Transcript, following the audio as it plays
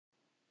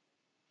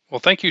Well,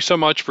 thank you so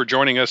much for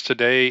joining us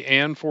today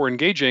and for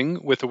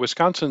engaging with the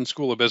Wisconsin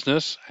School of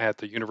Business at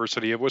the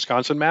University of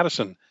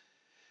Wisconsin-Madison.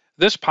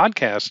 This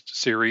podcast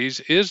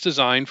series is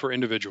designed for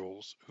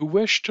individuals who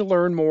wish to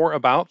learn more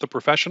about the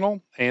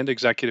professional and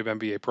executive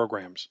MBA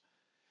programs.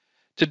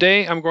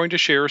 Today, I'm going to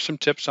share some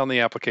tips on the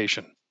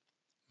application.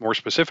 More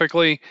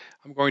specifically,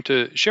 I'm going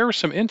to share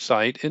some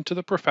insight into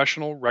the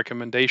professional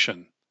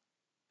recommendation.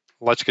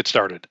 Let's get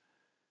started.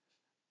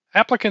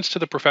 Applicants to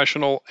the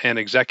professional and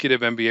executive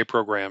MBA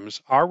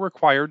programs are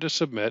required to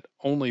submit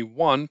only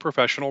one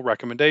professional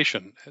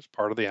recommendation as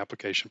part of the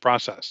application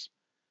process.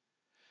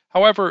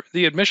 However,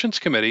 the admissions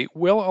committee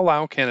will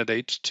allow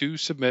candidates to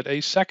submit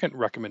a second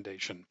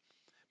recommendation,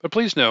 but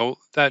please know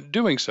that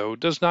doing so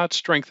does not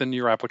strengthen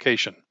your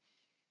application.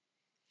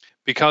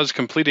 Because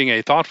completing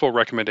a thoughtful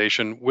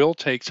recommendation will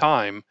take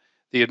time,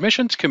 the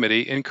admissions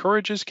committee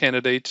encourages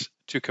candidates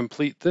to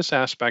complete this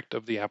aspect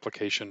of the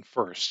application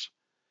first.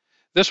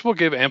 This will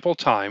give ample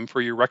time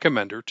for your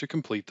recommender to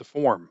complete the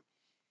form.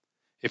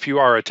 If you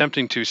are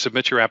attempting to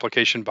submit your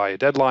application by a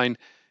deadline,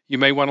 you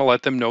may want to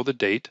let them know the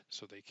date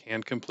so they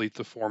can complete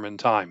the form in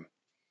time.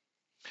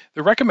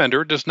 The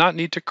recommender does not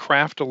need to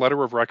craft a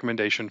letter of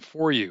recommendation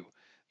for you.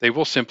 They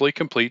will simply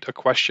complete a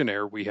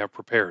questionnaire we have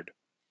prepared.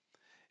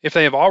 If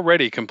they have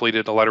already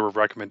completed a letter of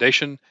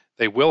recommendation,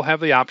 they will have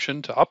the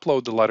option to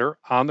upload the letter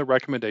on the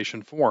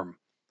recommendation form.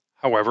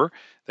 However,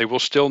 they will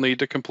still need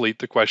to complete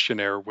the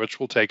questionnaire, which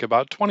will take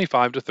about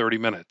 25 to 30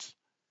 minutes.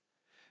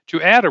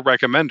 To add a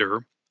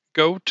recommender,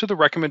 go to the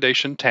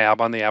Recommendation tab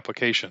on the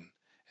application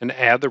and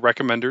add the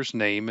recommender's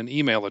name and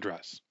email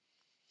address.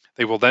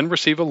 They will then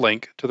receive a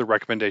link to the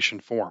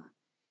recommendation form.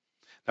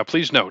 Now,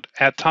 please note,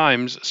 at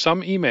times,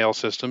 some email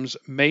systems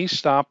may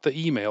stop the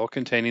email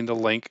containing the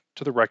link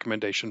to the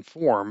recommendation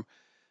form,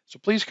 so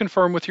please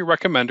confirm with your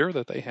recommender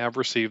that they have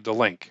received the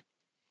link.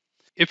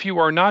 If you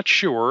are not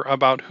sure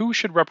about who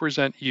should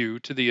represent you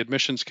to the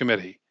admissions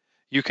committee,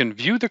 you can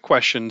view the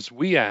questions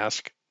we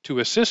ask to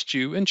assist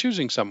you in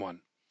choosing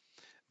someone.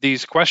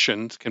 These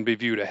questions can be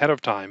viewed ahead of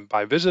time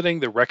by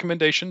visiting the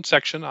recommendation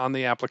section on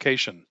the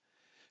application.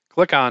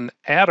 Click on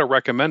Add a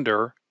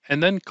Recommender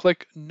and then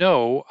click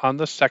No on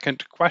the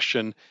second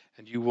question,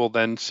 and you will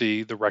then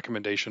see the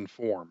recommendation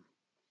form.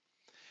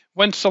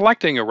 When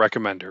selecting a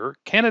recommender,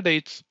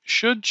 candidates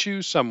should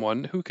choose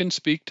someone who can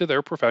speak to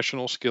their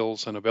professional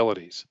skills and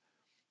abilities.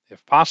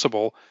 If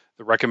possible,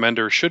 the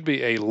recommender should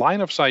be a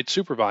line-of-sight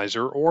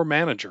supervisor or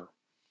manager.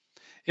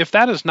 If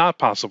that is not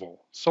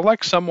possible,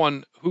 select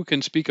someone who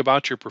can speak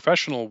about your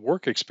professional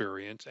work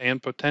experience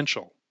and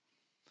potential.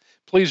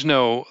 Please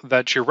know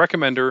that your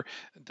recommender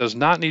does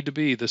not need to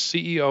be the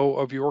CEO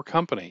of your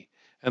company,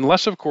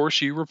 unless, of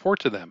course, you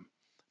report to them.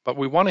 But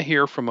we want to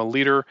hear from a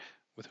leader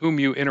with whom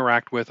you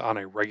interact with on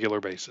a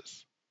regular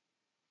basis.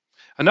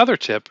 Another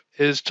tip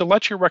is to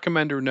let your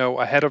recommender know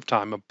ahead of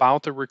time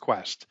about the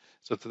request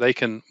so that they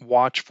can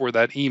watch for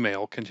that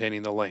email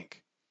containing the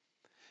link.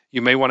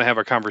 You may want to have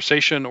a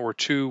conversation or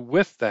two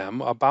with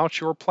them about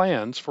your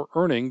plans for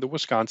earning the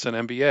Wisconsin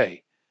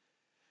MBA.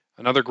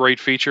 Another great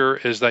feature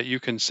is that you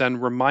can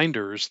send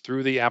reminders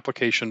through the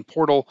application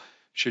portal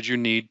should you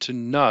need to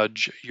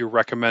nudge your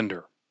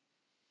recommender.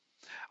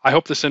 I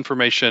hope this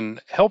information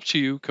helps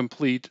you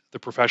complete the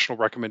professional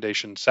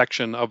recommendation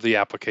section of the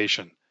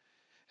application.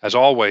 As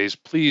always,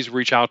 please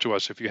reach out to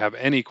us if you have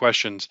any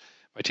questions.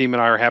 My team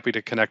and I are happy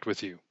to connect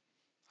with you.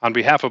 On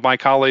behalf of my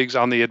colleagues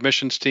on the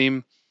admissions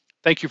team,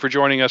 thank you for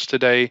joining us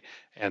today,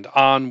 and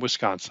on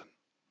Wisconsin.